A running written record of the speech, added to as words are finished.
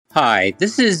Hi,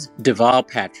 this is Deval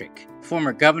Patrick,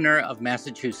 former governor of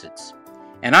Massachusetts,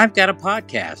 and I've got a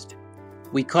podcast.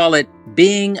 We call it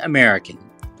Being American.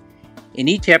 In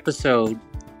each episode,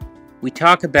 we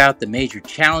talk about the major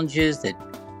challenges that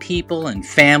people and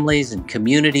families and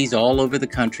communities all over the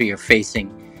country are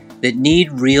facing that need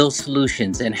real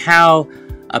solutions, and how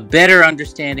a better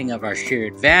understanding of our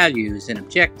shared values and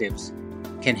objectives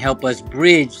can help us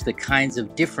bridge the kinds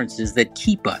of differences that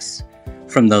keep us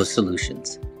from those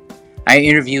solutions. I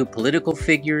interview political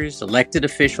figures, elected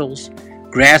officials,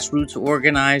 grassroots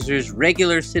organizers,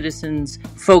 regular citizens,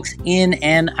 folks in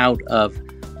and out of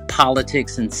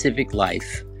politics and civic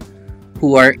life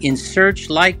who are in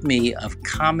search, like me, of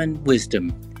common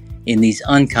wisdom in these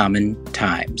uncommon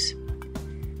times.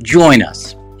 Join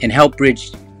us and help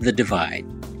bridge the divide.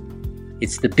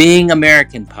 It's the Being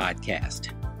American podcast,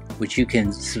 which you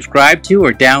can subscribe to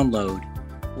or download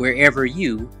wherever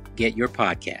you get your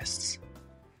podcasts.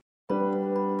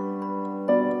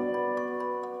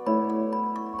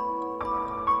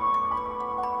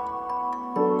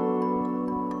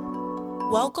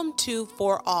 Welcome to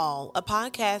For All, a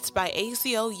podcast by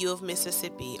ACLU of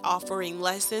Mississippi, offering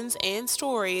lessons and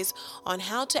stories on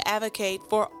how to advocate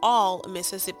for all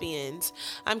Mississippians.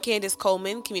 I'm Candace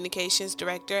Coleman, Communications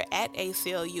Director at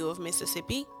ACLU of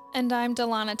Mississippi. And I'm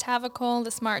Delana Tavakol,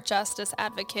 the Smart Justice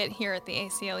Advocate here at the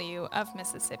ACLU of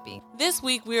Mississippi. This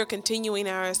week, we are continuing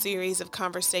our series of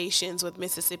conversations with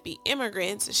Mississippi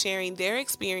immigrants, sharing their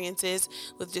experiences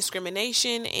with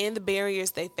discrimination and the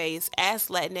barriers they face as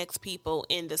Latinx people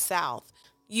in the South.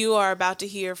 You are about to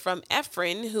hear from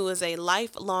Efren, who is a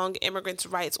lifelong immigrants'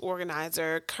 rights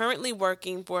organizer currently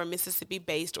working for a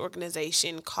Mississippi-based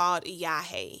organization called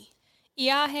IAJE.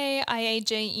 IAJE,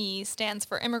 IAJE, stands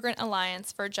for Immigrant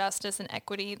Alliance for Justice and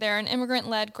Equity. They're an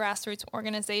immigrant-led grassroots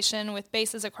organization with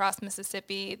bases across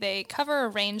Mississippi. They cover a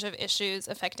range of issues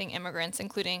affecting immigrants,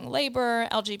 including labor,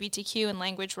 LGBTQ, and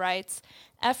language rights.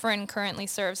 Efren currently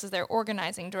serves as their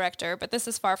organizing director, but this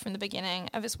is far from the beginning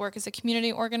of his work as a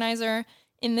community organizer.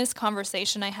 In this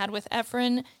conversation I had with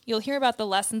Efren, you'll hear about the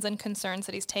lessons and concerns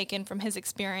that he's taken from his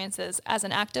experiences as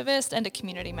an activist and a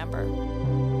community member.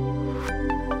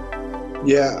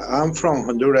 Yeah, I'm from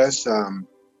Honduras. I'm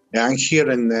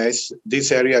here in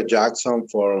this area, Jackson,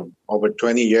 for over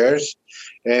 20 years.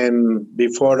 And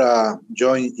before I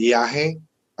joined IAJE,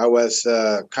 I was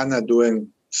kind of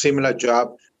doing similar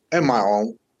job on my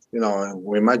own,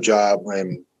 with my job.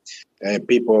 And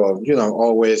people,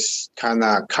 always kind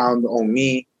of count on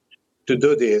me to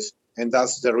do this. And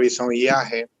that's the reason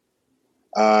IAJE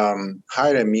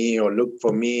hired me or looked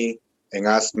for me and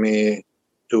asked me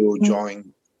to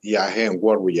join IAJE and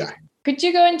work with IAJE. Could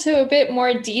you go into a bit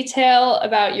more detail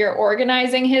about your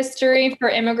organizing history for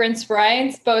immigrants'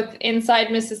 rights, both inside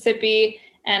Mississippi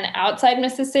and outside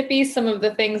Mississippi, some of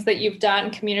the things that you've done,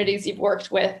 communities you've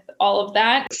worked with, all of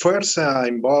that? First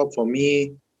involved for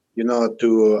me,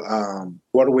 to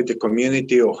work with the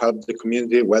community or help the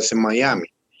community was in Miami.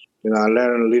 I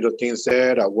learned little things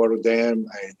there. I work with them,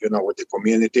 with the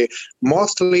community.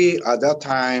 Mostly at that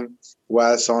time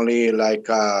was only like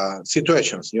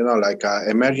situations, like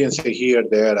emergency here,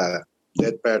 there,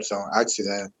 dead person,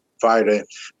 accident, fire.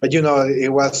 But,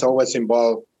 it was always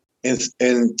involved in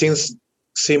things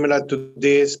similar to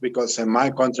this, because in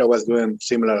my country I was doing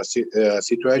similar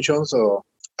situations. So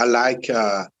I like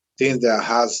things that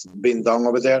has been done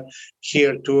over there.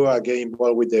 Here too, I get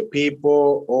involved with the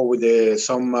people or with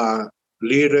some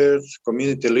leaders,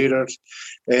 community leaders.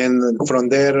 And from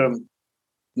there,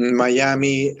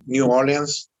 Miami, New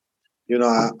Orleans,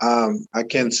 I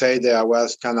can say that I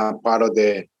was kind of part of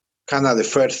the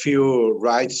first few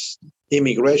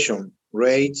immigration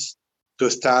raids to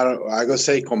start, I would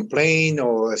say, complain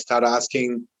or start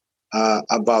asking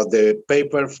about the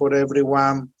paper for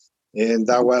everyone. And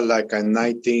that was like in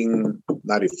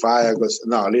 1995,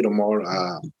 a little more,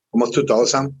 almost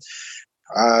 2000.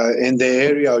 In the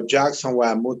area of Jackson, where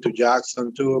I moved to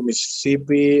Jackson to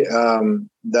Mississippi,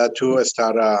 that too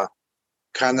started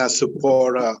kind of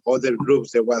support other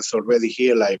groups that was already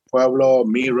here, like Pueblo,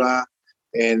 Mira,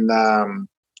 and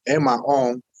my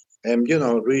own, and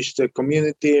reach the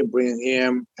community, bring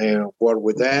him and work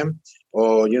with them,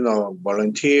 or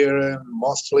volunteer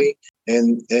mostly,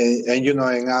 and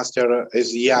after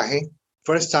is IAJE.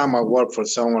 First time I worked for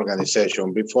some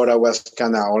organization. Before I was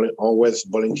kind of always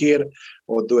volunteer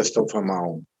or do stuff on my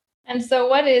own. And so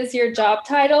what is your job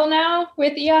title now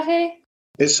with IAJE?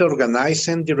 It's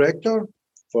organizing director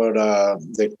for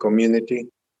the community,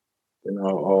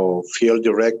 or field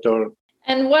director.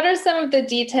 And what are some of the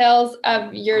details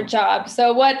of your job?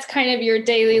 So what's kind of your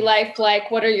daily life like?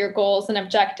 What are your goals and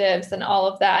objectives and all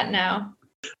of that now?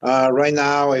 Right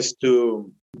now is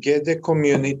to get the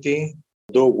community,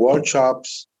 do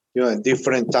workshops, in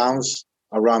different towns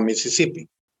around Mississippi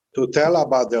to tell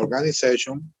about the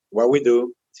organization, what we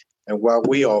do, and what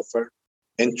we offer,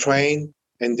 and train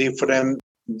in different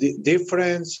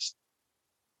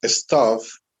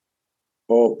stuff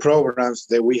or programs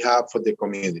that we have for the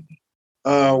community.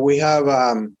 We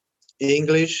have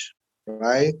English,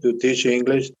 right, to teach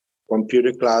English,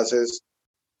 computer classes,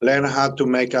 learn how to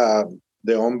make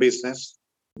their own business.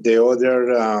 The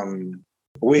other,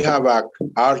 we have a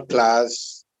art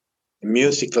class,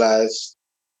 music class,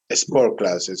 sport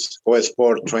classes, or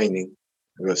sport training,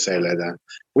 we'll say like that.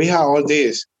 We have all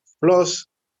this. Plus,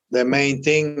 the main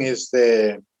thing is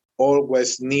the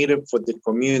always needed for the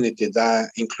community that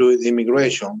includes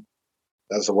immigration.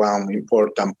 That's one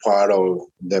important part of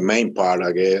the main part,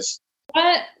 I guess.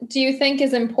 What do you think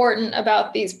is important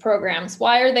about these programs?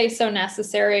 Why are they so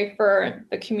necessary for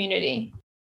the community?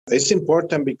 It's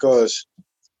important because,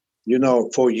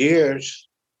 for years,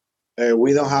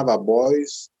 we don't have a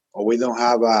voice or we don't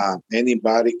have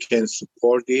anybody can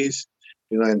support this,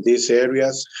 in these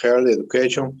areas, health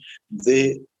education.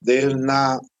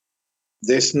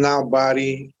 There's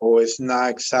nobody or it's not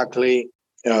exactly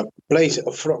place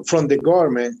from the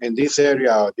government in this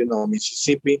area,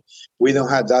 Mississippi. We don't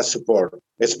have that support.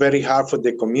 It's very hard for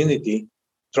the community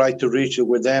try to reach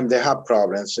with them. They have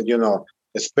problems,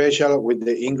 especially with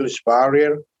the English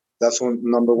barrier. That's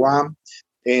number one.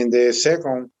 And the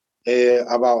second,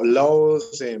 about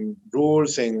laws and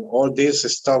rules and all this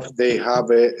stuff, they have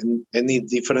any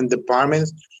different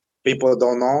departments. People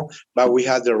don't know, but we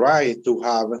have the right to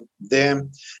have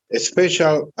them,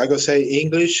 special, I could say,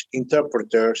 English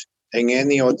interpreters in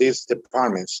any of these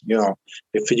departments.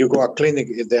 If you go to a clinic,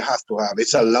 they have to have.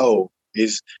 It's a law.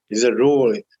 It's a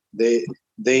rule. They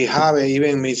have it.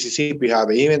 Even Mississippi have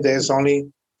it. Even there's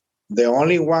the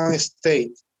only one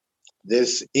state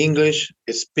there's English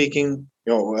speaking,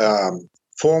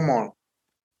 formal.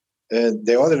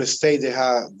 The other state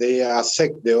they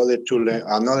accept the other two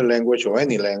another language or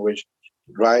any language,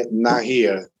 right? Not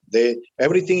here.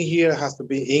 Everything here has to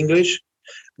be English.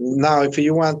 Now, if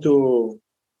you want to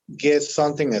get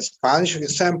something in Spanish, for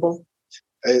example,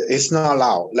 it's not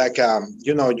allowed. Like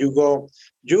you have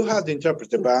the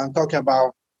interpreter, but I'm talking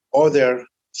about other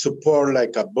support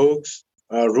like books,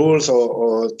 rules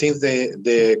or things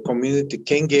the community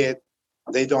can get.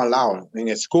 They don't allow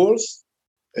in schools.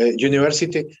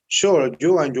 University, sure,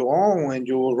 you on your own in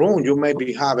your room, you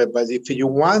maybe have it, but if you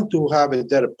want to have it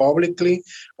there publicly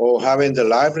or have it in the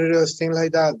library or things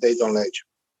like that, they don't let you.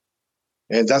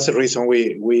 And that's the reason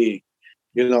we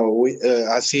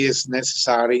I see it's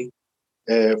necessary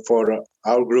for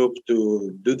our group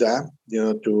to do that,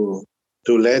 to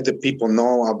let the people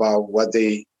know about what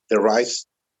the rights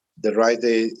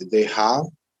they have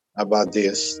about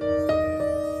this.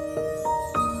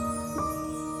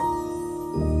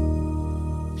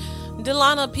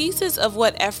 Delana, pieces of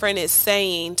what Efren is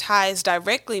saying ties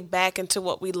directly back into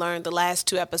what we learned the last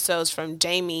two episodes from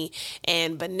Jamie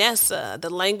and Vanessa.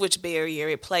 The language barrier,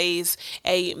 it plays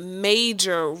a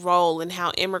major role in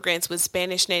how immigrants with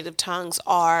Spanish native tongues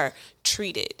are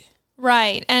treated.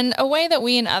 Right. And a way that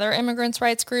we and other immigrants'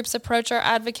 rights groups approach our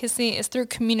advocacy is through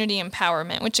community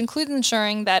empowerment, which includes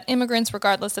ensuring that immigrants,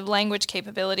 regardless of language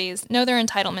capabilities, know their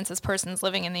entitlements as persons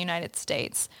living in the United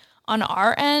States. On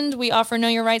our end, we offer Know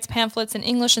Your Rights pamphlets in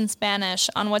English and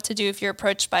Spanish on what to do if you're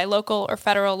approached by local or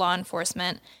federal law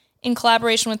enforcement. In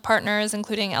collaboration with partners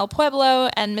including El Pueblo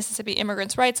and Mississippi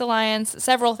Immigrants' Rights Alliance,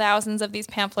 several thousands of these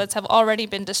pamphlets have already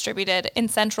been distributed in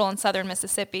central and southern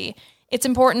Mississippi. It's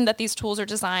important that these tools are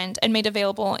designed and made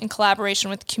available in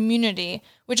collaboration with community,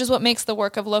 which is what makes the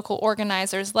work of local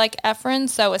organizers like Efren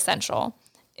so essential.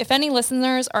 If any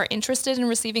listeners are interested in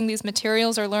receiving these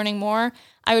materials or learning more,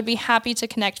 I would be happy to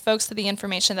connect folks to the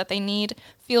information that they need.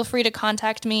 Feel free to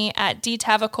contact me at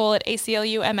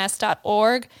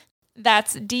dtavakol@aclums.org.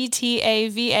 That's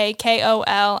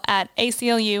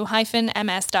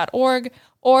DTAVAKOL@aclu-ms.org,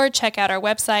 or check out our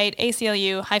website,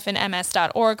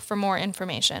 aclu-ms.org, for more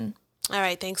information. All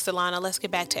right, thanks, Delana. Let's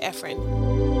get back to Efren.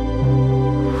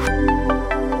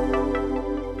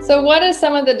 So what is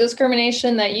some of the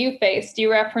discrimination that you faced?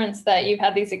 You referenced that you've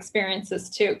had these experiences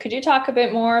too. Could you talk a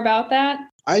bit more about that?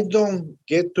 I don't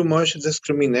get too much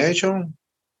discrimination.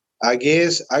 I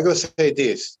guess I could say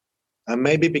this, and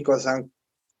maybe because I'm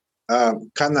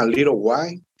kind of little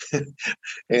white,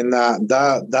 and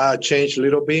that changed a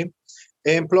little bit.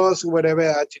 And plus, whatever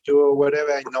attitude,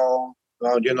 whatever I know,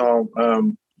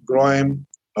 growing,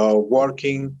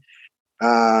 working,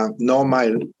 know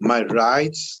my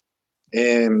rights.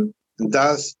 And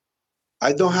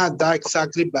I don't have that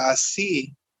exactly, but I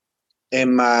see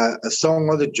in some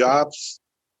other jobs,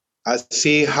 I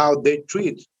see how they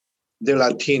treat the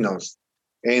Latinos.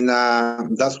 And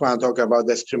that's why I'm talking about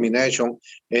discrimination.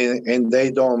 And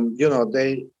they don't,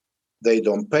 they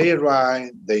don't pay it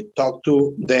right. They talk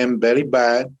to them very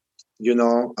bad,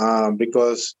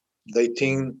 because they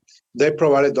think they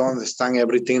probably don't understand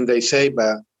everything they say,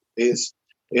 but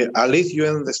at least you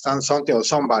understand something or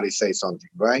somebody say something,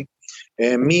 right?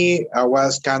 And me, I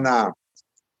was kind of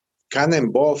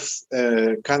involved,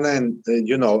 like in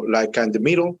the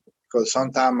middle, because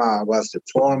sometimes I was the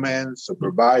foreman,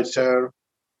 supervisor,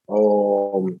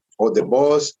 or the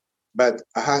boss, but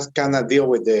I have kind of deal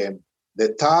with the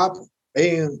top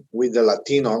and with the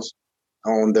Latinos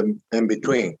on the in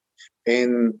between.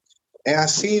 And I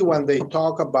see when they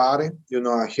talk about it,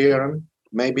 I hear them.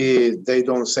 Maybe they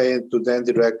don't say it to them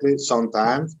directly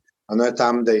sometimes. Another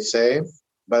time they say,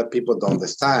 but people don't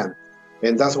understand.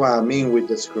 And that's what I mean with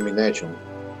discrimination.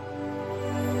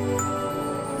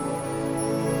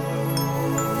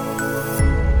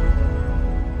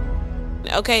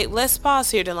 Okay, let's pause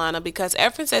here, Delana, because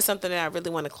Efren said something that I really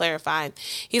want to clarify.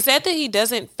 He said that he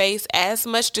doesn't face as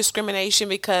much discrimination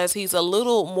because he's a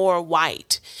little more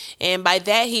white. And by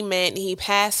that, he meant he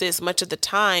passes much of the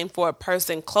time for a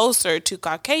person closer to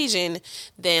Caucasian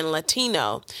than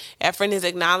Latino. Efren is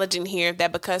acknowledging here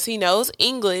that because he knows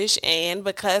English and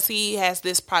because he has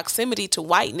this proximity to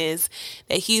whiteness,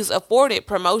 that he's afforded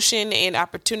promotion and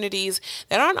opportunities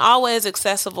that aren't always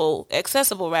accessible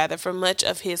for much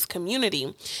of his community.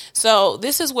 So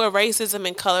this is where racism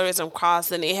and colorism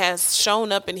cross, and it has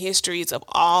shown up in histories of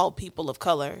all people of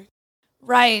color.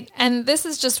 Right, and this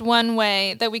is just one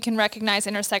way that we can recognize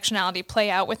intersectionality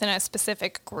play out within a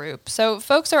specific group. So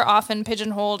folks are often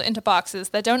pigeonholed into boxes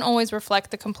that don't always reflect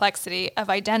the complexity of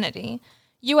identity.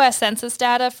 U.S. Census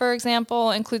data, for example,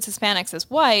 includes Hispanics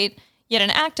as white, yet in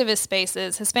activist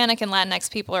spaces, Hispanic and Latinx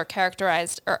people are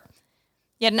categorized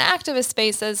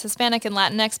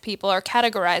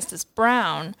as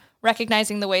brown,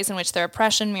 recognizing the ways in which their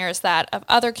oppression mirrors that of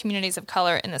other communities of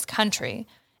color in this country.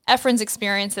 Efren's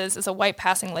experiences as a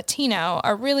white-passing Latino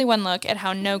are really one look at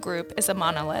how no group is a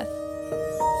monolith.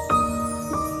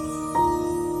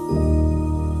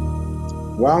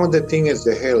 One of the things is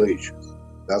the health issues.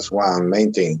 That's one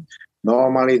main thing.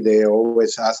 Normally, they're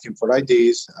always asking for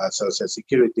IDs, Social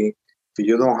Security. If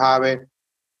you don't have it,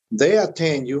 they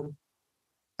attend you.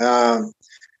 But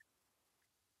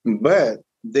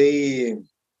they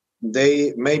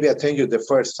maybe attend you the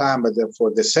first time, but then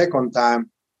for the second time,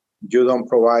 you don't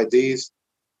provide this.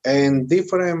 And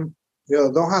different,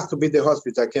 don't have to be the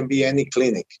hospital, it can be any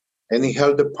clinic, any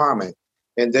health department,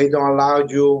 and they don't allow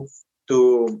you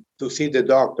to see the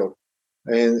doctor.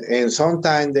 And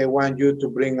sometimes they want you to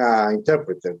bring an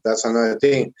interpreter. That's another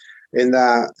thing. And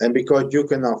because you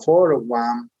can afford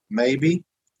one, maybe,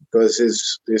 because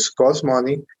it's cost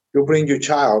money, you bring your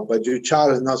child, but your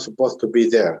child is not supposed to be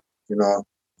there.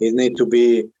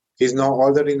 He's not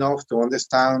older enough to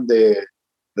understand the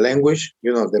language,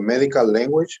 the medical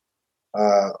language.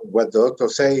 What the doctor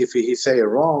say, if he say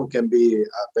wrong, can be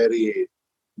very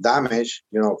damage,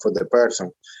 for the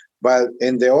person. But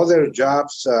in the other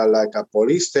jobs, like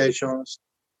police stations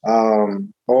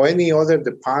or any other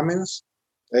departments,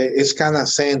 it's kind of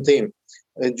same thing.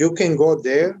 You can go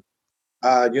there,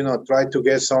 try to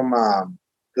get some,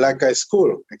 like a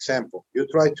school example. You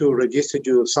try to register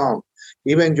your son.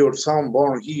 Even your son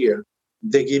born here,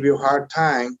 they give you a hard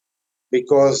time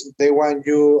because they want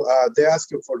you, they ask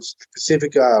you for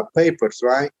specific papers,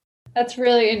 right? That's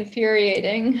really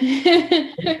infuriating.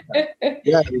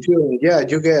 Yeah,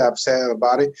 you get upset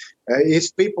about it.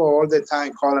 It's people all the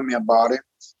time calling me about it.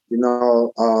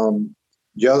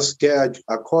 Just get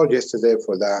a call yesterday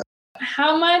for that.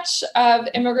 How much of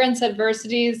immigrants'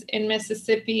 adversities in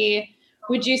Mississippi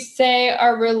would you say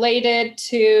are related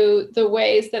to the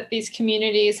ways that these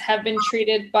communities have been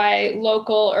treated by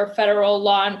local or federal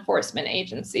law enforcement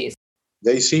agencies?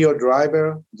 They see your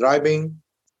driving,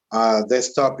 they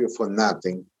stop you for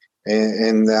nothing.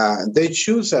 And they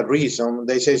choose a reason.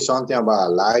 They say something about a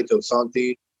light or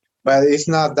something, but it's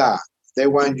not that. They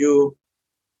want you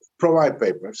provide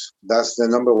papers. That's the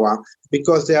number one,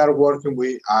 because they are working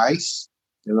with ICE,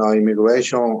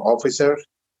 immigration officers.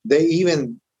 They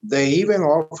even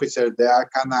officers, they are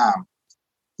kind of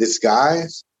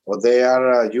disguised, or they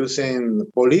are using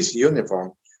police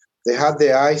uniform. They have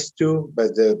the eyes too,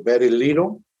 but they're very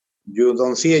little. You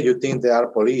don't see it, you think they are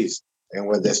police. And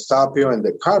when they stop you and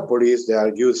the car police, they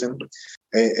are using,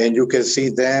 and you can see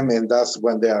them, and that's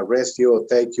when they arrest you or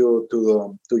take you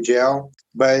to jail.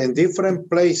 But in different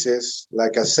places,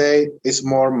 like I say, it's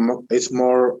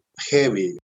more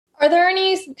heavy. Are there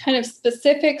any kind of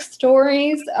specific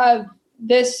stories of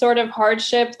this sort of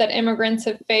hardship that immigrants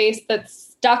have faced that's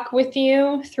stuck with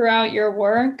you throughout your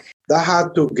work? That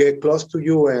had to get close to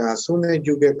you, and as soon as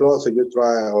you get closer, you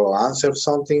try or answer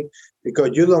something, because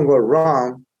you don't go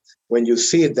wrong when you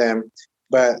see them.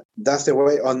 But that's the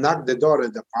way, or knock the door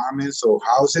at the apartments or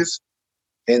houses,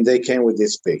 and they came with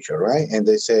this picture, right? And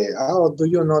they say, oh, do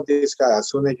you know this guy?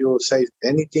 As soon as you say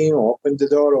anything or open the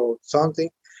door or something,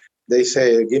 they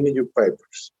say, give me your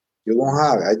papers. You don't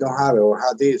have it. I don't have it. Or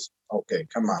have this. Okay,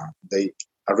 come on. They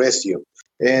arrest you.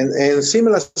 And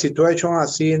similar situation I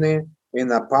seen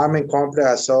in apartment complex.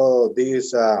 I saw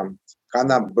this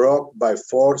kind of broke by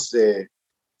force the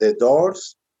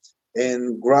doors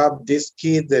and grab this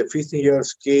kid, the 15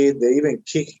 years kid. They even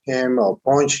kick him or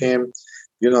punch him,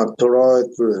 throw it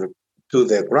to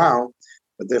the ground.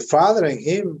 But the father and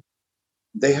him,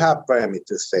 they have permit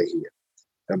to stay here.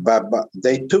 But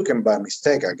they took him by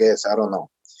mistake, I guess. I don't know.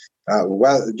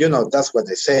 That's what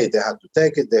they say. They have to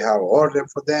take it. They have an order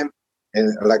for them.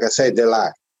 And like I said, they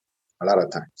lie a lot of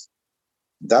times.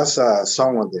 That's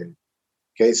some of the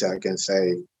cases I can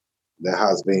say that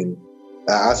has been,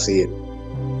 I see it.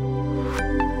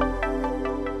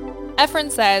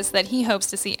 Efren says that he hopes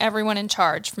to see everyone in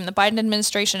charge, from the Biden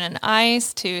administration and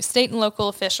ICE to state and local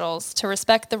officials, to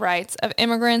respect the rights of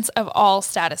immigrants of all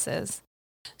statuses.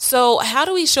 So how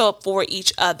do we show up for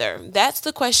each other? That's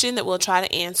the question that we'll try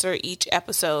to answer each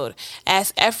episode.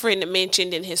 As Efren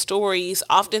mentioned in his stories,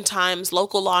 oftentimes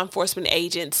local law enforcement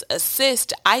agents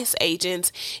assist ICE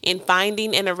agents in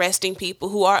finding and arresting people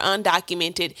who are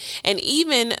undocumented, and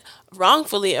even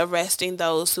wrongfully arresting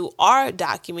those who are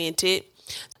documented.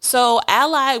 So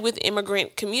ally with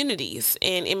immigrant communities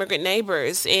and immigrant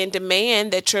neighbors and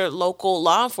demand that your local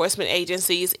law enforcement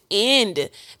agencies end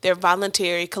their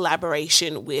voluntary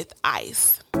collaboration with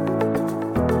ICE.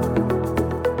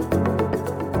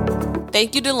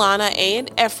 Thank you, Delana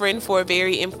and Efren, for a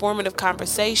very informative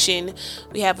conversation.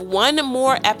 We have one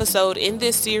more episode in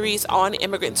this series on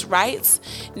immigrants' rights.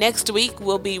 Next week,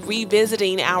 we'll be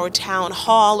revisiting our town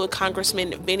hall with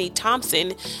Congressman Benny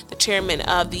Thompson, the chairman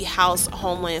of the House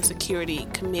Homeland Security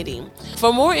Committee.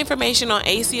 For more information on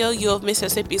ACLU of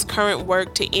Mississippi's current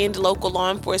work to end local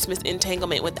law enforcement's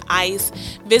entanglement with ICE,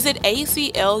 visit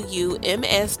aclums.org,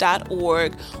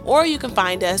 or you can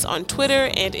find us on Twitter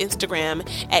and Instagram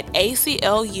at ACLU_MS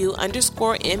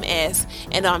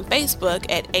and on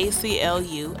Facebook at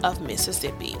ACLU of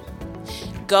Mississippi.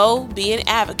 Go be an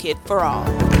advocate for all.